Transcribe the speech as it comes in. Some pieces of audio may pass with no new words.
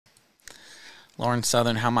Lauren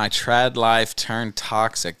Southern, how my trad life turned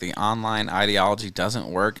toxic. The online ideology doesn't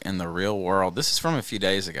work in the real world. This is from a few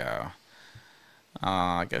days ago.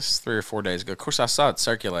 I guess 3 or 4 days ago. Of course, I saw it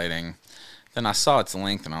circulating. Then I saw its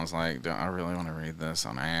length, and I was like, do I really want to read this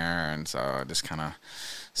on air? And so I just kind of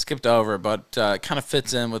skipped over it. But it kind of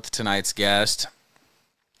fits in with tonight's guest.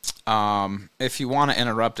 If you want to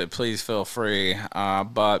interrupt it, please feel free.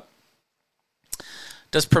 But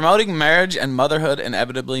does promoting marriage and motherhood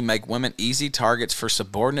inevitably make women easy targets for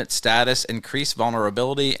subordinate status, increased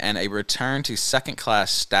vulnerability, and a return to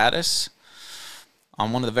second-class status?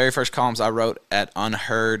 On one of the very first columns I wrote at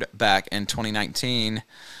Unheard back in 2019, I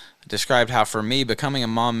described how for me becoming a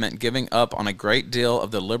mom meant giving up on a great deal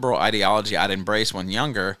of the liberal ideology I'd embraced when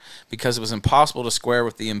younger because it was impossible to square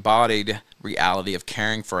with the embodied reality of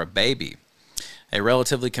caring for a baby. A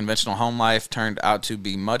relatively conventional home life turned out to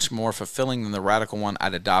be much more fulfilling than the radical one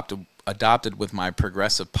I'd adopted with my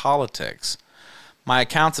progressive politics. My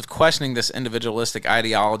accounts of questioning this individualistic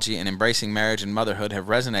ideology and embracing marriage and motherhood have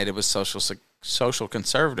resonated with social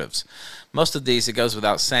conservatives. Most of these, it goes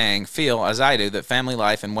without saying, feel, as I do, that family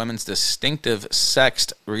life and women's distinctive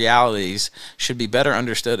sexed realities should be better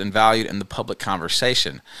understood and valued in the public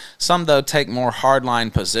conversation. Some, though, take more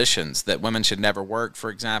hardline positions that women should never work,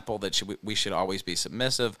 for example, that we should always be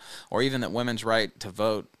submissive, or even that women's right to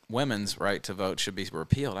vote should be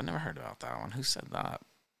repealed. I never heard about that one. Who said that?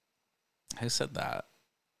 Who said that?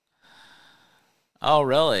 Oh,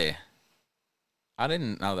 really? I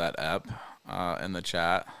didn't know that, Ep. In the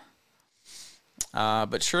chat.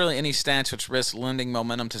 But surely any stance which risks lending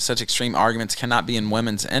momentum to such extreme arguments cannot be in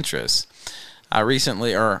women's interests. I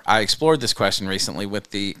explored this question recently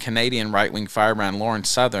with the Canadian right-wing firebrand Lauren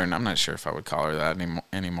Southern. I'm not sure if I would call her that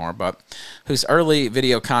anymore, but whose early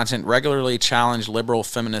video content regularly challenged liberal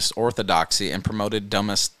feminist orthodoxy and promoted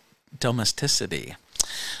domesticity.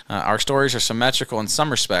 Our stories are symmetrical in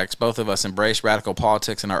some respects. Both of us embraced radical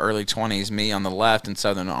politics in our early 20s, me on the left and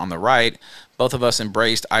Southern on the right. Both of us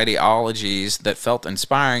embraced ideologies that felt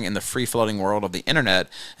inspiring in the free-floating world of the internet,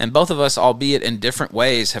 and both of us, albeit in different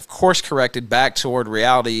ways, have course-corrected back toward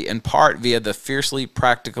reality in part via the fiercely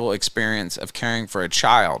practical experience of caring for a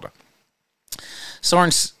child.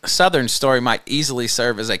 Southern's story might easily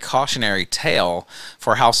serve as a cautionary tale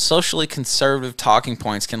for how socially conservative talking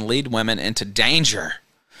points can lead women into danger.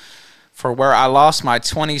 For where I lost my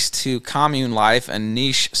 20s to commune life and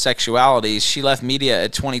niche sexualities, she left media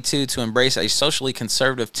at 22 to embrace a socially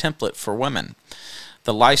conservative template for women.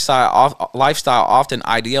 The lifestyle often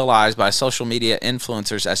idealized by social media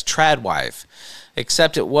influencers as tradwife,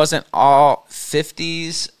 except it wasn't all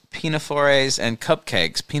 50s pinafores and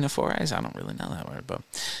cupcakes. Pinafores? I don't really know that word, but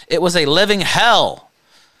it was a living hell.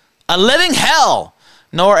 A living hell!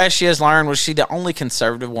 Nor, as she has learned, was she the only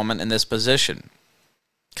conservative woman in this position.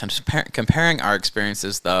 Comparing our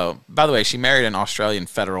experiences, though, by the way, she married an Australian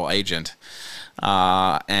federal agent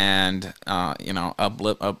and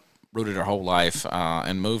uprooted her whole life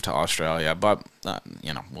and moved to Australia. But,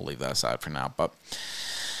 we'll leave that aside for now. But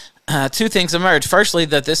two things emerge. Firstly,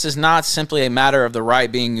 that this is not simply a matter of the right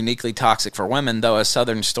being uniquely toxic for women, though as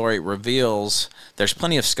Southern's story reveals, there's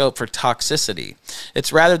plenty of scope for toxicity.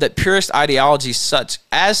 It's rather that purist ideologies such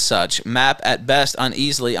map at best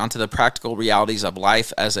uneasily onto the practical realities of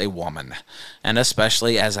life as a woman, and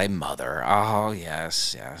especially as a mother. Oh,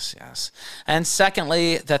 yes, yes, yes. And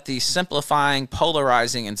secondly, that the simplifying,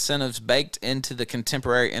 polarizing incentives baked into the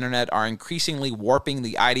contemporary internet are increasingly warping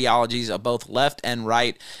the ideologies of both left and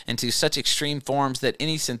right into such extreme forms that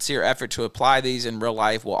any sincere effort to apply these in real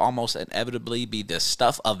life will almost inevitably be the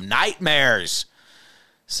stuff of nightmares.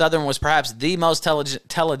 Southern was perhaps the most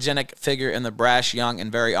telegenic figure in the brash, young, and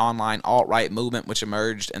very online alt-right movement which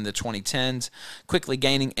emerged in the 2010s, quickly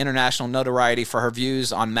gaining international notoriety for her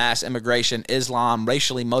views on mass immigration, Islam,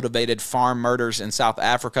 racially motivated farm murders in South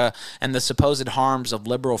Africa, and the supposed harms of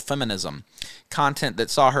liberal feminism. Content that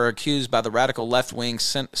saw her accused by the radical left-wing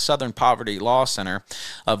Southern Poverty Law Center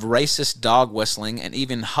of racist dog whistling and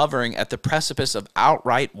even hovering at the precipice of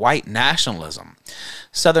outright white nationalism.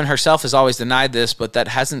 Southern herself has always denied this, but that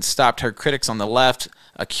hasn't stopped her critics on the left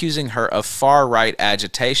accusing her of far-right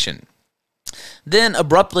agitation. Then,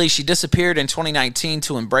 abruptly, she disappeared in 2019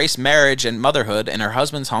 to embrace marriage and motherhood in her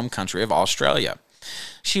husband's home country of Australia.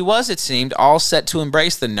 She was, it seemed, all set to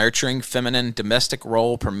embrace the nurturing, feminine, domestic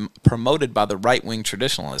role promoted by the right-wing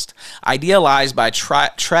traditionalist, idealized by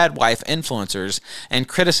tradwife influencers, and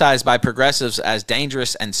criticized by progressives as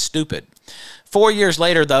dangerous and stupid. 4 years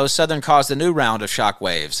later, though, Southern caused a new round of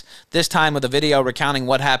shockwaves, this time with a video recounting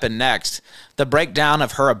what happened next, the breakdown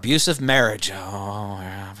of her abusive marriage. Oh,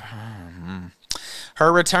 yeah.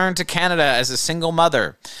 Her return to Canada as a single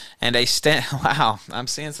mother, and a stint. Wow, I'm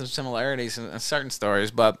seeing some similarities in certain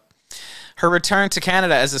stories, but her return to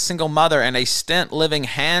Canada as a single mother and a stint living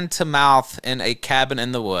hand to mouth in a cabin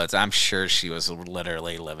in the woods. I'm sure she was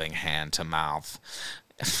literally living hand to mouth.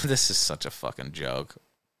 This is such a fucking joke.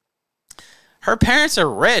 Her parents are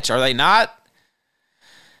rich, are they not?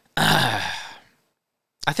 I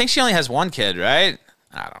think she only has one kid, right?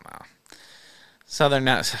 I don't know. Southern,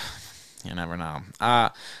 you never know.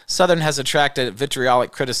 Southern has attracted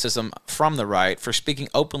vitriolic criticism from the right for speaking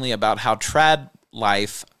openly about how trad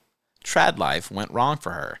life went wrong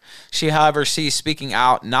for her. She, however, sees speaking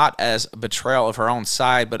out not as betrayal of her own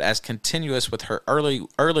side, but as continuous with her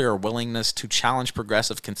earlier willingness to challenge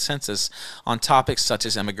progressive consensus on topics such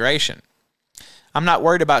as immigration. I'm not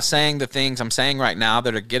worried about saying the things I'm saying right now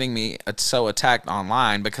that are getting me so attacked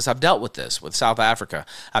online, because I've dealt with this with South Africa.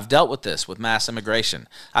 I've dealt with this with mass immigration.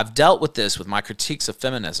 I've dealt with this with my critiques of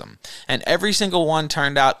feminism. And every single one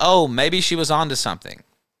turned out, oh, maybe she was onto something.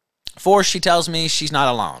 Fourth, she tells me she's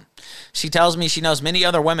not alone. She tells me she knows many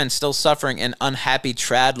other women still suffering in unhappy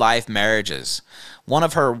trad life marriages. One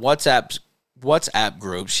of her WhatsApp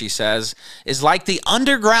groups, she says, is like the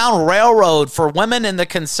Underground Railroad for women in the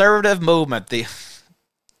conservative movement.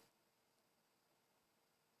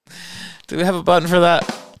 Do we have a button for that?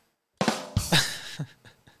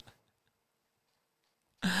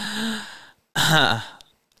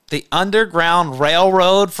 The Underground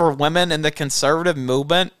Railroad for women in the conservative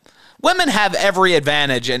movement. Women have every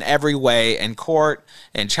advantage in every way, in court,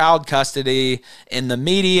 in child custody, in the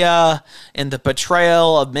media, in the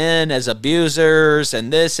portrayal of men as abusers,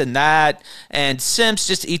 and this and that. And simps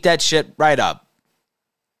just eat that shit right up.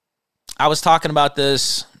 I was talking about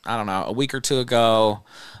this, I don't know, a week or two ago.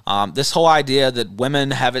 This whole idea that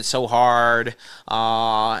women have it so hard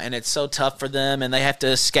and it's so tough for them and they have to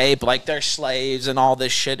escape like they're slaves and all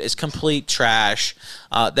this shit is complete trash.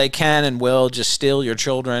 They can and will just steal your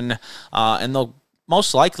children and they'll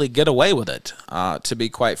most likely get away with it, to be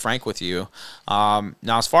quite frank with you. Now,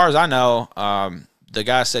 as far as I know, the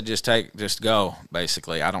guy said just go,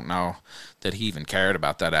 basically. I don't know that he even cared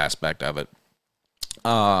about that aspect of it.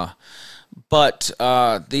 But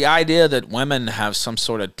the idea that women have some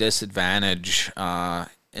sort of disadvantage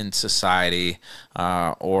in society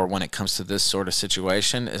or when it comes to this sort of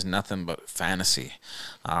situation is nothing but fantasy.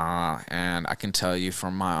 And I can tell you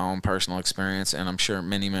from my own personal experience, and I'm sure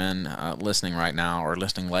many men listening right now or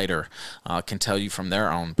listening later can tell you from their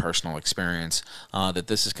own personal experience that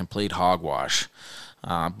this is complete hogwash.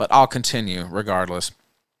 But I'll continue regardless.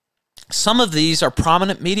 Some of these are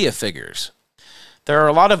prominent media figures. There are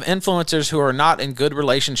a lot of influencers who are not in good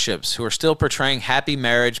relationships, who are still portraying happy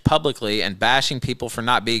marriage publicly and bashing people for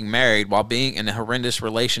not being married while being in horrendous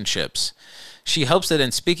relationships. She hopes that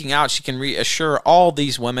in speaking out, she can reassure all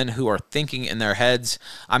these women who are thinking in their heads,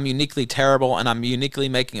 I'm uniquely terrible and I'm uniquely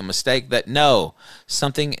making a mistake, that no,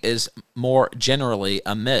 something is more generally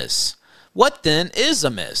amiss. What then is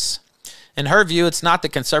amiss? In her view, it's not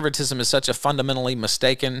that conservatism is such a fundamentally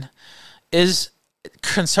mistaken,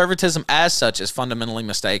 conservatism as such is fundamentally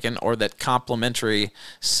mistaken, or that complementary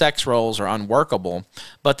sex roles are unworkable,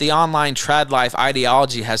 but the online trad life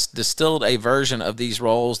ideology has distilled a version of these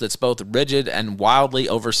roles that's both rigid and wildly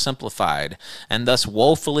oversimplified, and thus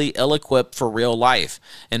woefully ill-equipped for real life,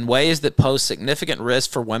 in ways that pose significant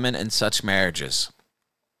risk for women in such marriages.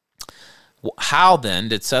 How, then,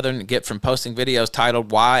 did Southern get from posting videos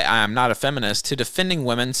titled Why I Am Not a Feminist to defending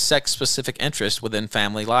women's sex-specific interests within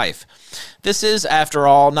family life? This is, after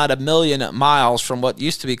all, not a million miles from what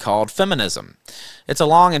used to be called feminism. It's a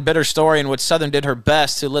long and bitter story in which Southern did her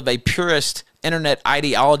best to live a purist internet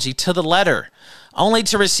ideology to the letter, only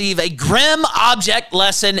to receive a grim object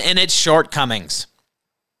lesson in its shortcomings.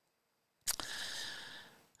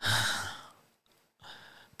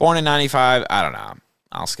 Born in 95, I don't know.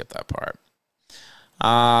 I'll skip that part.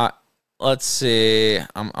 Let's see.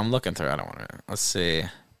 I'm looking through. I don't want to. Let's see.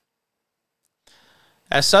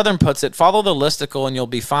 As Southern puts it, follow the listicle and you'll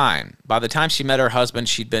be fine. By the time she met her husband,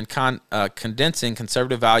 she'd been condensing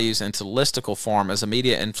conservative values into listicle form as a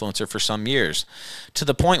media influencer for some years, to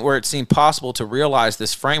the point where it seemed possible to realize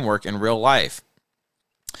this framework in real life.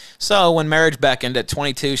 So when marriage beckoned at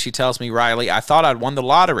 22, she tells me, Riley, I thought I'd won the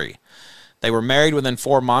lottery. They were married within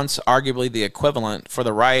 4 months, arguably the equivalent for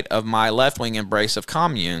the right of my left-wing embrace of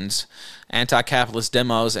communes, anti-capitalist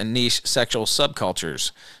demos, and niche sexual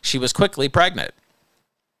subcultures. She was quickly pregnant.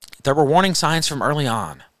 There were warning signs from early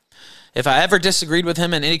on. If I ever disagreed with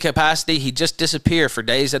him in any capacity, he'd just disappear for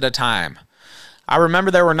days at a time. I remember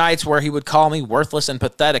there were nights where he would call me worthless and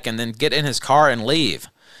pathetic and then get in his car and leave.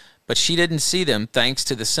 But she didn't see them thanks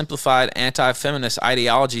to the simplified anti-feminist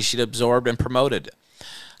ideology she'd absorbed and promoted.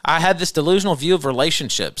 I had this delusional view of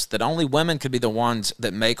relationships that only women could be the ones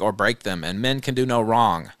that make or break them and men can do no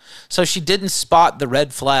wrong. So she didn't spot the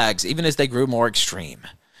red flags even as they grew more extreme.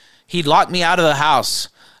 He'd lock me out of the house.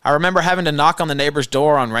 I remember having to knock on the neighbor's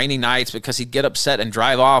door on rainy nights because he'd get upset and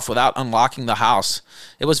drive off without unlocking the house.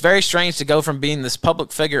 It was very strange to go from being this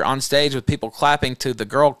public figure on stage with people clapping to the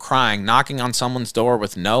girl crying, knocking on someone's door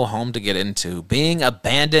with no home to get into, being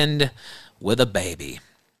abandoned with a baby.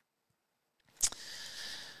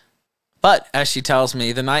 But, as she tells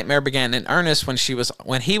me, the nightmare began in earnest when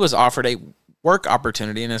he was offered a work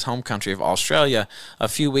opportunity in his home country of Australia a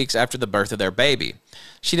few weeks after the birth of their baby.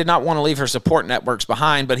 She did not want to leave her support networks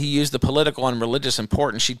behind, but he used the political and religious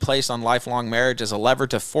importance she'd placed on lifelong marriage as a lever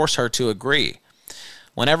to force her to agree.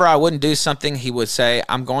 Whenever I wouldn't do something, he would say,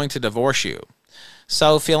 "I'm going to divorce you."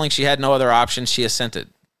 So, feeling she had no other option, she assented.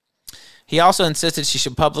 He also insisted she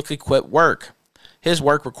should publicly quit work. His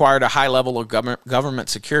work required a high level of government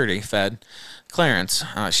security, Fed clearance.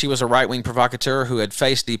 She was a right-wing provocateur who had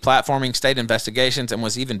faced deplatforming, state investigations, and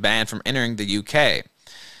was even banned from entering the UK.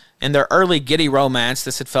 In their early giddy romance,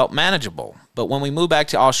 this had felt manageable. But when we moved back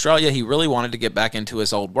to Australia, he really wanted to get back into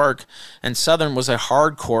his old work, and Southern was a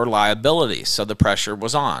hardcore liability, so the pressure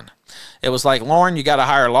was on. It was like, Lauren, you got to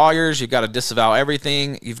hire lawyers, you got to disavow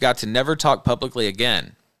everything, you've got to never talk publicly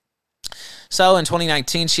again. So, in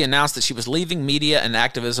 2019, she announced that she was leaving media and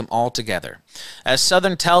activism altogether. As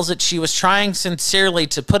Southern tells it, she was trying sincerely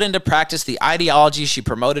to put into practice the ideology she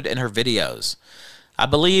promoted in her videos. I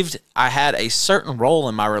believed I had a certain role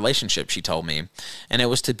in my relationship, she told me, and it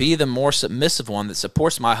was to be the more submissive one that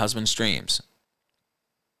supports my husband's dreams.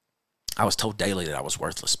 I was told daily that I was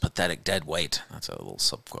worthless, pathetic, dead weight. That's a little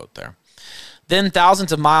subquote there. Then,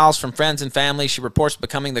 thousands of miles from friends and family, she reports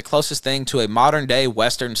becoming the closest thing to a modern-day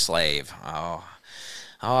Western slave. Oh,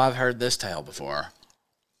 I've heard this tale before.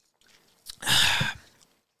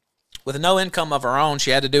 With no income of her own,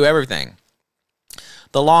 she had to do everything.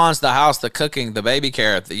 The lawns, the house, the cooking, the baby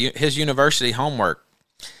care, his university homework.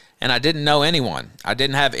 And I didn't know anyone. I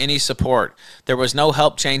didn't have any support. There was no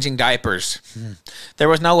help changing diapers. There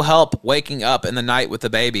was no help waking up in the night with the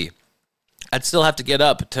baby. I'd still have to get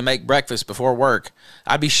up to make breakfast before work.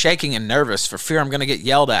 I'd be shaking and nervous for fear I'm going to get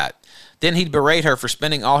yelled at. Then he'd berate her for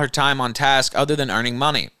spending all her time on tasks other than earning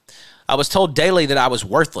money. I was told daily that I was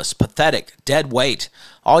worthless, pathetic, dead weight.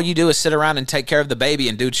 All you do is sit around and take care of the baby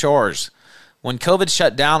and do chores. When COVID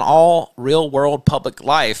shut down all real-world public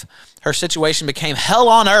life, her situation became hell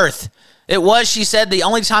on earth. It was, she said, the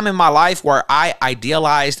only time in my life where I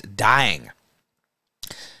idealized dying.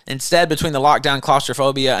 Instead, between the lockdown,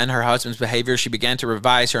 claustrophobia, and her husband's behavior, she began to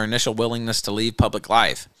revise her initial willingness to leave public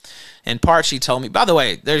life. In part, she told me, by the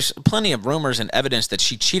way, there's plenty of rumors and evidence that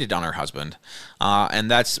she cheated on her husband,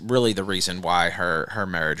 and that's really the reason why her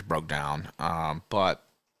marriage broke down. But,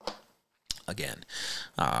 again,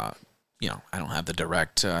 you know, I don't have the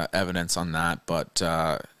direct evidence on that, but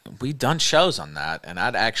we've done shows on that, and I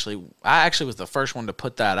actually was the first one to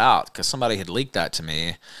put that out because somebody had leaked that to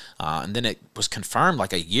me, and then it was confirmed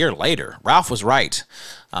like a year later. Ralph was right,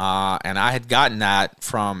 and I had gotten that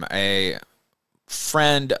from a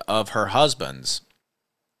friend of her husband's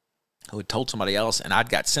who had told somebody else, and I'd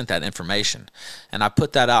got sent that information, and I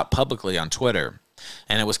put that out publicly on Twitter,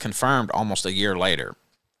 and it was confirmed almost a year later,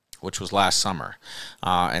 which was last summer.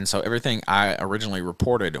 And so everything I originally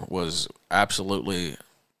reported was absolutely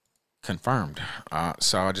confirmed.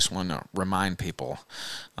 So I just want to remind people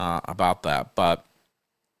about that. But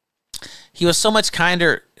he was so much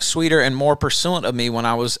kinder, sweeter, and more pursuant of me when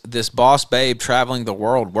I was this boss babe traveling the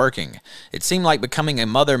world working. It seemed like becoming a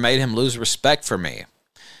mother made him lose respect for me.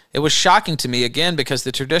 It was shocking to me, again, because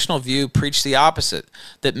the traditional view preached the opposite,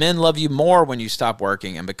 that men love you more when you stop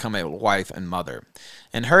working and become a wife and mother.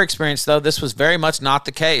 In her experience, though, this was very much not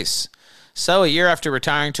the case. So, a year after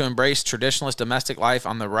retiring to embrace traditionalist domestic life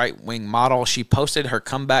on the right-wing model, she posted her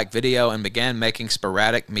comeback video and began making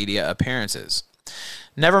sporadic media appearances.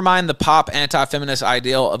 Never mind the pop anti-feminist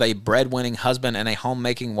ideal of a breadwinning husband and a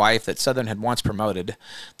homemaking wife that Southern had once promoted.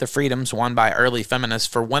 The freedoms won by early feminists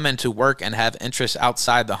for women to work and have interests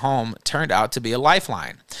outside the home turned out to be a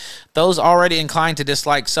lifeline. Those already inclined to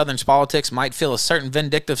dislike Southern's politics might feel a certain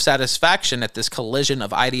vindictive satisfaction at this collision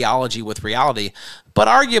of ideology with reality, but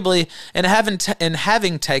arguably, in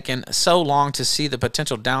having taken so long to see the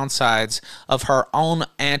potential downsides of her own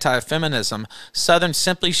anti-feminism, Southern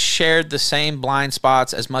simply shared the same blind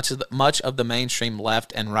spots as much of the mainstream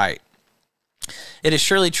left and right. It is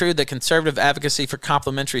surely true that conservative advocacy for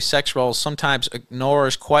complementary sex roles sometimes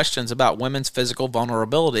ignores questions about women's physical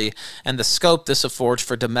vulnerability and the scope this affords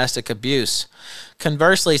for domestic abuse.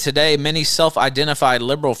 Conversely, today, many self-identified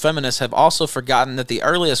liberal feminists have also forgotten that the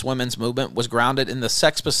earliest women's movement was grounded in the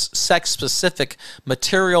sex-specific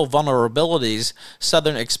material vulnerabilities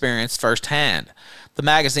Southern experienced firsthand. The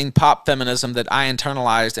magazine Pop Feminism that I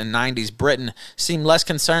internalized in 90s Britain seemed less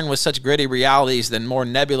concerned with such gritty realities than more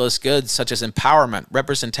nebulous goods such as empowerment,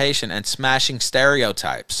 representation, and smashing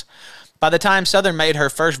stereotypes. By the time Southern made her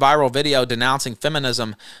first viral video denouncing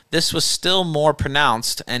feminism, this was still more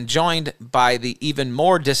pronounced and joined by the even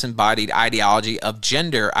more disembodied ideology of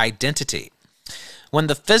gender identity. When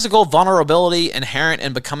the physical vulnerability inherent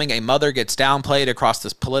in becoming a mother gets downplayed across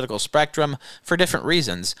this political spectrum for different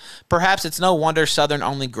reasons, perhaps it's no wonder Southern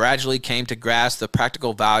only gradually came to grasp the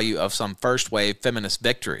practical value of some first-wave feminist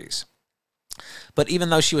victories. But even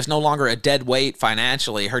though she was no longer a dead weight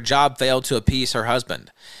financially, her job failed to appease her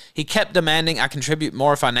husband. He kept demanding I contribute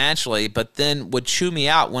more financially, but then would chew me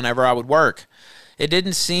out whenever I would work. It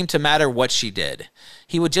didn't seem to matter what she did.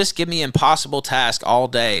 He would just give me impossible tasks all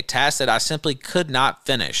day, tasks that I simply could not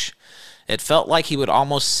finish. It felt like he would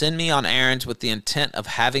almost send me on errands with the intent of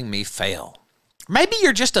having me fail. Maybe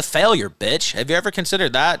you're just a failure, bitch. Have you ever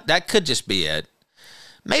considered that? That could just be it.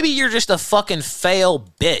 Maybe you're just a fucking fail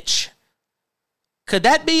bitch. Could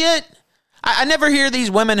that be it? I never hear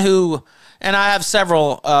these women who, and I have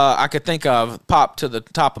several I could think of pop to the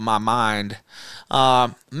top of my mind.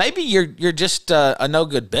 Maybe you're just a no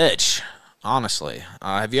good bitch. Honestly,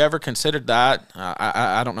 have you ever considered that?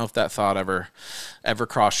 I don't know if that thought ever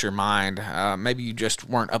crossed your mind. Maybe you just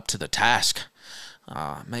weren't up to the task.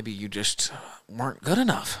 Maybe you just weren't good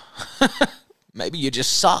enough. Maybe you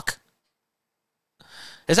just suck.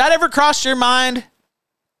 Has that ever crossed your mind?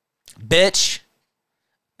 Bitch.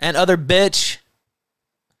 And other bitch.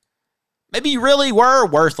 Maybe you really were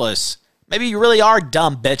worthless. Maybe you really are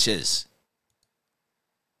dumb bitches.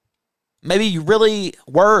 Maybe you really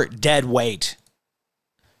were dead weight.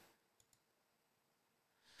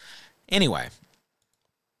 Anyway,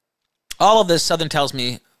 all of this, Southern tells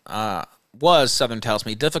me,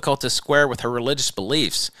 difficult to square with her religious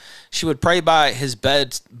beliefs. She would pray by his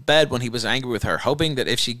bed when he was angry with her, hoping that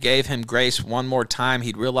if she gave him grace one more time,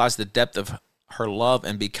 he'd realize the depth of her love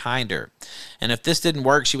and be kinder. And if this didn't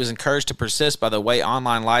work, she was encouraged to persist by the way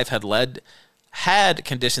online life had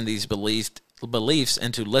conditioned these beliefs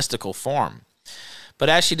into listicle form. But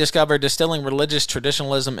as she discovered, distilling religious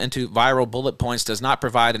traditionalism into viral bullet points does not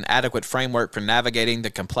provide an adequate framework for navigating the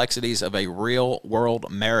complexities of a real-world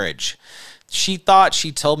marriage. She thought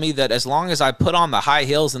she told me that as long as I put on the high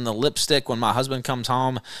heels and the lipstick when my husband comes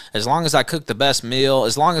home, as long as I cook the best meal,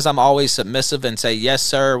 as long as I'm always submissive and say, yes,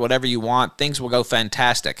 sir, whatever you want, things will go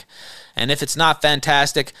fantastic. And if it's not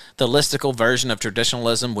fantastic, the listicle version of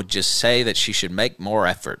traditionalism would just say that she should make more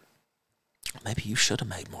effort. Maybe you should have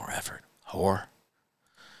made more effort, whore.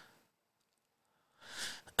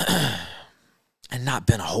 And not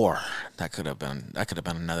been a whore. That could have been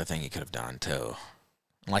another thing you could have done too.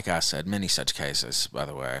 Like I said, many such cases, by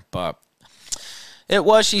the way. But it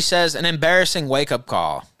was, she says, an embarrassing wake-up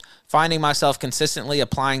call. Finding myself consistently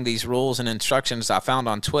applying these rules and instructions I found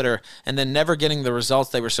on Twitter and then never getting the results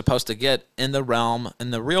they were supposed to get in the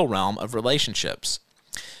real realm of relationships.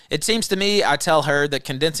 It seems to me, I tell her, that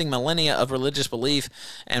condensing millennia of religious belief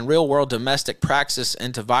and real-world domestic praxis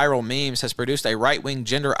into viral memes has produced a right-wing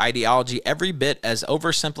gender ideology every bit as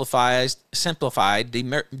simplified,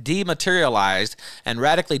 dematerialized, and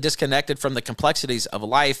radically disconnected from the complexities of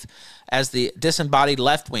life as the disembodied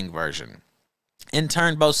left-wing version. In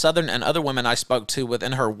turn, both Southern and other women I spoke to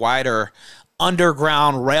within her wider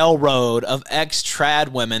underground railroad of ex-trad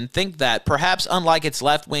women think that, perhaps unlike its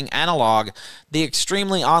left-wing analog, the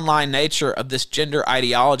extremely online nature of this gender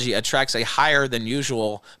ideology attracts a higher than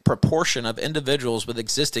usual proportion of individuals with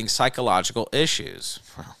existing psychological issues.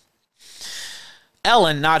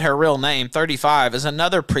 Ellen, not her real name, 35, is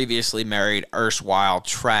another previously married erstwhile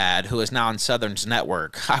trad who is now in Southern's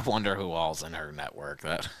network. I wonder who all's in her network.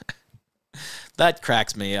 That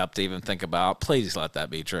cracks me up to even think about. Please let that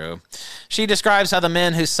be true. She describes how the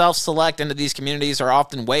men who self-select into these communities are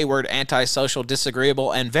often wayward, antisocial,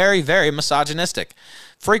 disagreeable, and very, very misogynistic,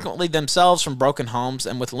 frequently themselves from broken homes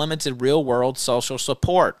and with limited real-world social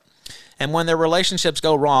support. And when their relationships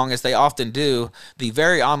go wrong, as they often do, the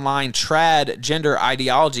very online trad gender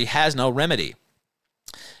ideology has no remedy.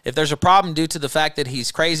 If there's a problem due to the fact that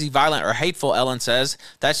he's crazy, violent, or hateful, Ellen says,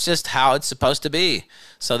 that's just how it's supposed to be.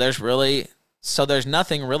 So there's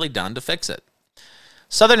nothing really done to fix it.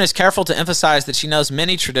 Southern is careful to emphasize that she knows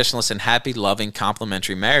many traditionalist and happy, loving,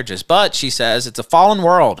 complementary marriages, but she says it's a fallen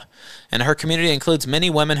world, and her community includes many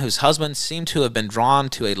women whose husbands seem to have been drawn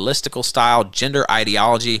to a listicle-style gender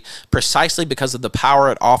ideology precisely because of the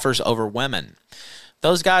power it offers over women.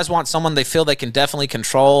 Those guys want someone they feel they can definitely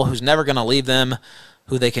control, who's never going to leave them,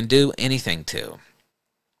 who they can do anything to.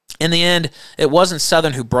 In the end, it wasn't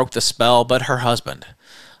Southern who broke the spell, but her husband.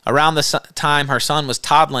 Around the time her son was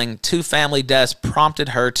toddling, 2 family deaths prompted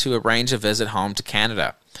her to arrange a visit home to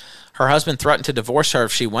Canada. Her husband threatened to divorce her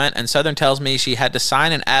if she went, and Southern tells me she had to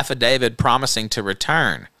sign an affidavit promising to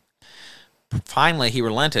return. Finally, he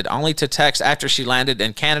relented, only to text after she landed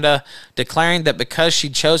in Canada, declaring that because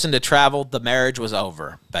she'd chosen to travel, the marriage was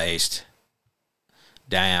over. Based.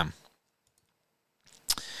 Damn.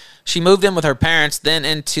 She moved in with her parents, then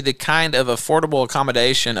into the kind of affordable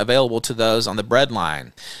accommodation available to those on the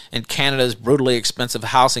breadline in Canada's brutally expensive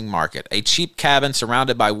housing market, a cheap cabin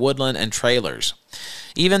surrounded by woodland and trailers.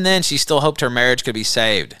 Even then, she still hoped her marriage could be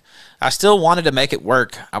saved. I still wanted to make it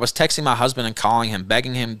work. I was texting my husband and calling him,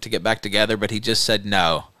 begging him to get back together, but he just said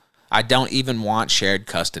no. I don't even want shared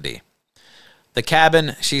custody. The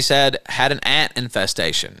cabin, she said, had an ant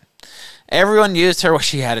infestation. Everyone used her.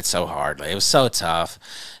 She had it so hard. It was so tough.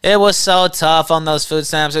 It was so tough on those food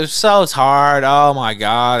stamps. It was so hard. Oh, my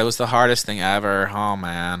God. It was the hardest thing ever. Oh,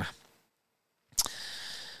 man.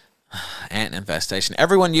 Ant infestation.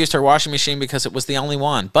 Everyone used her washing machine because it was the only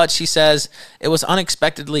one. But she says it was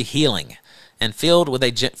unexpectedly healing and filled with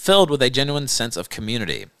a genuine sense of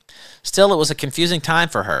community. Still, it was a confusing time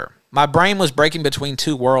for her. My brain was breaking between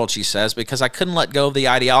 2 worlds, she says, because I couldn't let go of the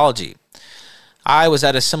ideology. I was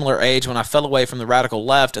at a similar age when I fell away from the radical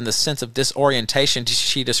left, and the sense of disorientation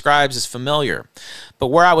she describes is familiar. But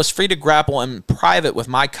where I was free to grapple in private with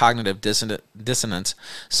my cognitive dissonance,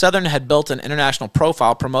 Southern had built an international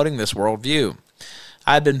profile promoting this worldview.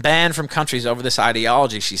 I had been banned from countries over this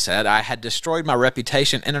ideology, she said. I had destroyed my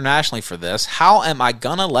reputation internationally for this. How am I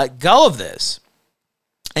gonna let go of this?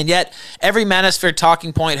 And yet, every manosphere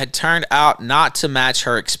talking point had turned out not to match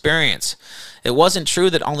her experience. It wasn't true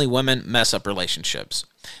that only women mess up relationships.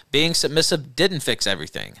 Being submissive didn't fix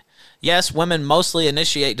everything. Yes, women mostly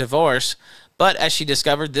initiate divorce, but as she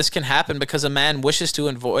discovered, this can happen because a man wishes to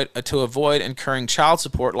avoid incurring child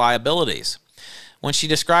support liabilities. When she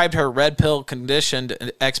described her red pill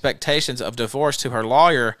conditioned expectations of divorce to her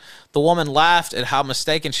lawyer, the woman laughed at how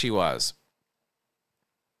mistaken she was.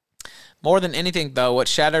 More than anything, though, what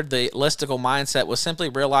shattered the listicle mindset was simply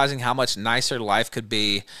realizing how much nicer life could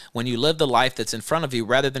be when you live the life that's in front of you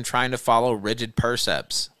rather than trying to follow rigid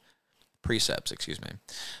precepts.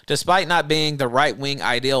 Despite not being the right-wing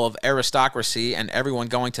ideal of aristocracy and everyone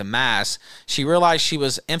going to mass, she realized she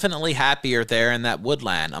was infinitely happier there in that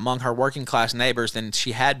woodland among her working-class neighbors than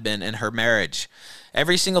she had been in her marriage.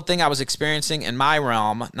 Every single thing I was experiencing in my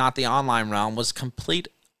realm, not the online realm, was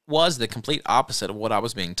the complete opposite of what I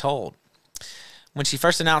was being told. When she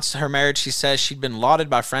first announced her marriage, she says she'd been lauded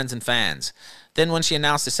by friends and fans. Then when she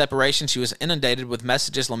announced the separation, she was inundated with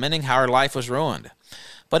messages lamenting how her life was ruined.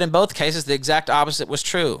 But in both cases, the exact opposite was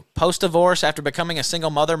true. Post-divorce, after becoming a single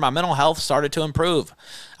mother, my mental health started to improve.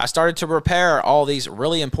 I started to repair all these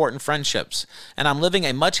really important friendships, and I'm living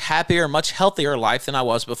a much happier, much healthier life than I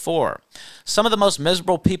was before. Some of the most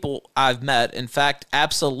miserable people I've met, in fact,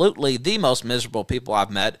 absolutely the most miserable people I've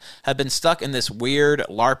met, have been stuck in this weird,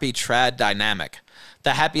 LARPy trad dynamic.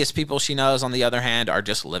 The happiest people she knows, on the other hand, are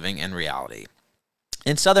just living in reality.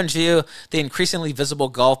 In Southern's view, the increasingly visible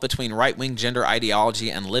gulf between right-wing gender ideology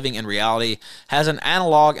and living in reality has an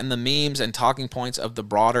analog in the memes and talking points of the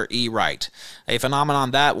broader E-right, a phenomenon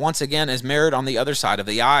that, once again, is mirrored on the other side of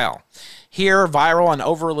the aisle. Here, viral and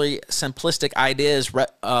overly simplistic ideas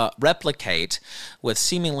replicate with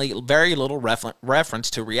seemingly very little reference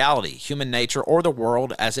to reality, human nature, or the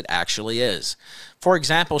world as it actually is. For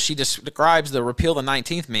example, she describes the Repeal the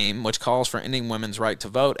 19th meme, which calls for ending women's right to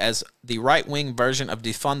vote, as the right-wing version of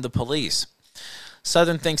defund the police.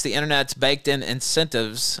 Southern thinks the internet's baked-in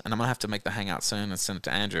incentives, and I'm going to have to make the hangout soon and send it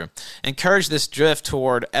to Andrew, encourage this drift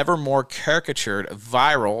toward ever more caricatured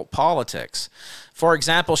viral politics. For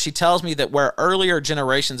example, she tells me that where earlier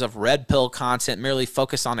generations of red pill content merely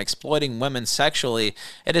focused on exploiting women sexually,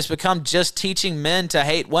 it has become just teaching men to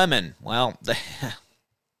hate women. Well,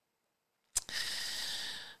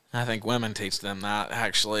 I think women teach them that,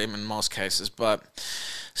 actually, in most cases, but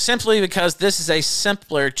simply because this is a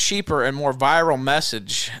simpler, cheaper, and more viral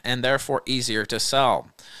message, and therefore easier to sell.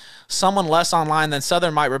 Someone less online than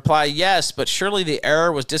Southern might reply, yes, but surely the error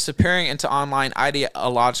was disappearing into online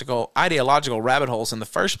ideological rabbit holes in the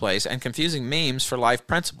first place and confusing memes for life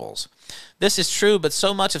principles. This is true, but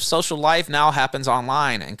so much of social life now happens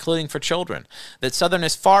online, including for children, that Southern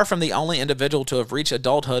is far from the only individual to have reached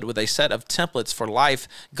adulthood with a set of templates for life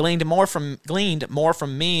gleaned more from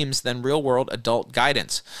memes than real-world adult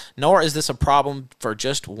guidance. Nor is this a problem for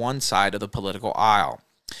just one side of the political aisle.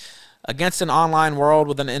 Against an online world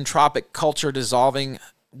with entropic culture dissolving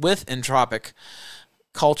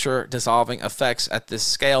effects at this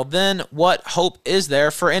scale, then what hope is there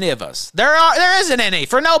for any of us? There isn't any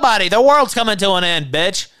for nobody. The world's coming to an end,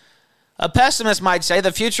 bitch. A pessimist might say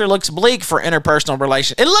the future looks bleak for interpersonal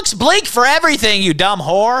relations. It looks bleak for everything, you dumb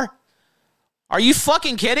whore. Are you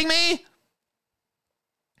fucking kidding me?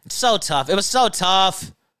 It's so tough. It was so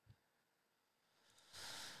tough.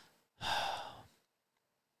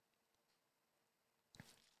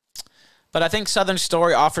 But I think Southern's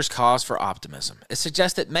story offers cause for optimism. It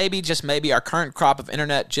suggests that maybe, just maybe, our current crop of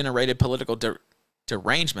internet-generated political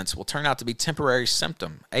derangements will turn out to be a temporary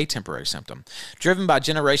symptom, driven by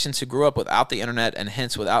generations who grew up without the internet and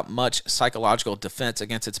hence without much psychological defense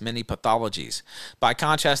against its many pathologies. By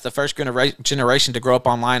contrast, the first generation to grow up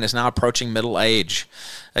online is now approaching middle age.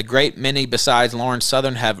 A great many besides Lauren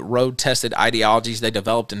Southern have road-tested ideologies they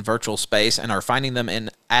developed in virtual space and are finding them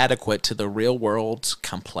inadequate to the real world's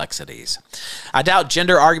complexities. I doubt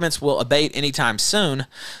gender arguments will abate anytime soon.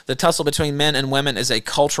 The tussle between men and women is a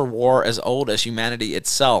culture war as old as humanity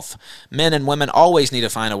itself. Men and women always need to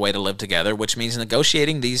find a way to live together, which means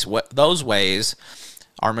negotiating those ways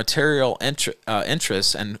our material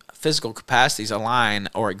interests and physical capacities align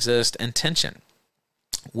or exist in tension.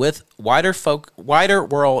 With the wider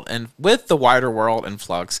world in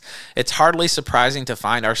flux, it's hardly surprising to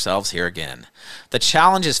find ourselves here again. The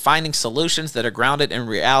challenge is finding solutions that are grounded in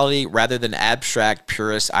reality rather than abstract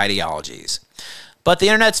purist ideologies. But the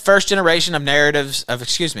internet's first generation of natives,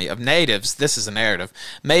 this is a narrative,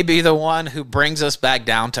 may be the one who brings us back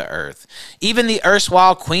down to earth. Even the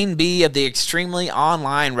erstwhile queen bee of the extremely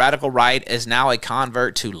online radical right is now a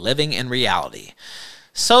convert to living in reality.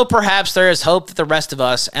 So perhaps there is hope that the rest of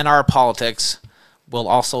us and our politics will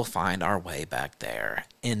also find our way back there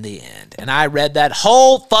in the end. And I read that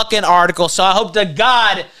whole fucking article, so I hope to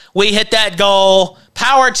God we hit that goal.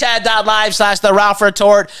 PowerChat.live/The Ralph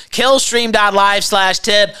Retort.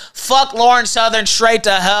 Killstream.live/tip. Fuck Lauren Southern straight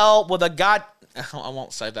to hell with a god... I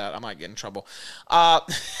won't say that. I might get in trouble.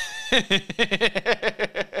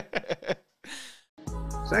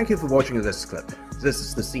 Thank you for watching this clip. This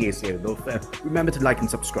is the CACA. Remember to like and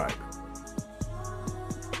subscribe.